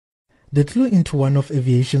They flew into one of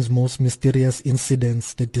aviation's most mysterious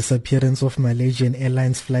incidents, the disappearance of Malaysian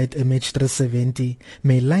Airlines Flight MH370,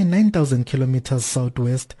 may lie 9,000 kilometers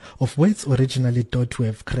southwest of where it's originally thought to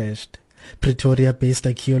have crashed. Pretoria-based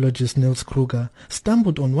archaeologist Niels Kruger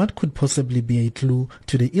stumbled on what could possibly be a clue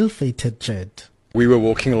to the ill-fated jet. We were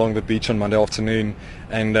walking along the beach on Monday afternoon,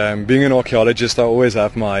 and being an archaeologist, I always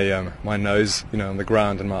have my my nose, on the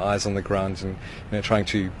ground and my eyes on the ground, and trying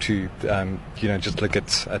to just look at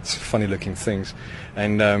funny-looking things.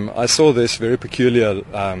 And I saw this very peculiar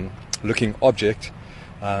looking object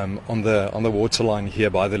on the waterline here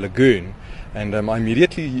by the lagoon, and I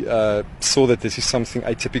immediately saw that this is something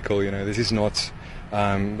atypical. This is not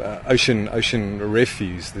ocean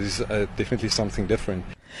refuse. This is definitely something different.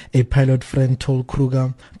 A pilot friend told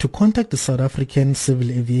Kruger to contact the South African Civil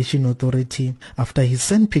Aviation Authority after he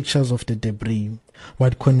sent pictures of the debris.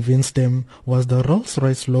 What convinced them was the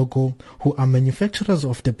Rolls-Royce logo, who are manufacturers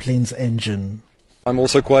of the plane's engine. I'm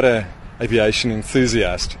also quite an aviation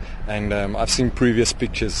enthusiast, and I've seen previous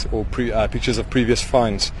pictures or pictures of previous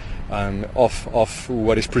finds of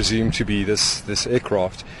what is presumed to be this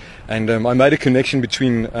aircraft. And I made a connection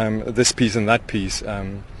between this piece and that piece.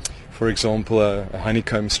 For example, a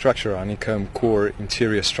honeycomb structure, a honeycomb core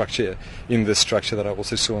interior structure in this structure that I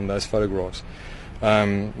also saw in those photographs.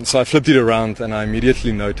 So I flipped it around and I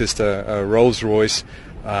immediately noticed a Rolls-Royce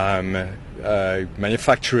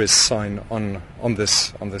manufacturer's sign on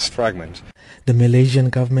this fragment. The Malaysian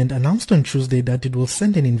government announced on Tuesday that it will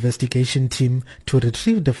send an investigation team to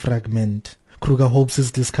retrieve the fragment. Kruger hopes his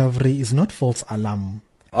discovery is not false alarm.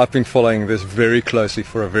 I've been following this very closely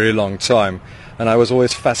for a very long time, and I was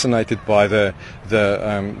always fascinated by the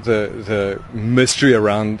mystery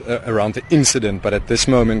around the incident. But at this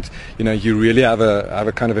moment, you really have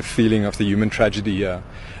a kind of a feeling of the human tragedy here.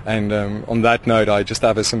 And on that note, I just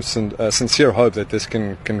have a sincere hope that this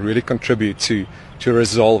can really contribute to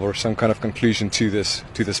resolve or some kind of conclusion to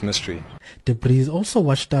this mystery. Debris also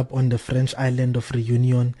washed up on the French island of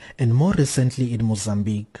Reunion and more recently in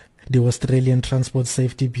Mozambique. The Australian Transport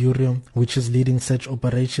Safety Bureau, which is leading search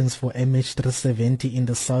operations for MH370 in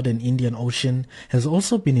the southern Indian Ocean, has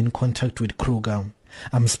also been in contact with Kruger.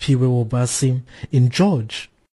 I'm Sphiwe Hobasi in George.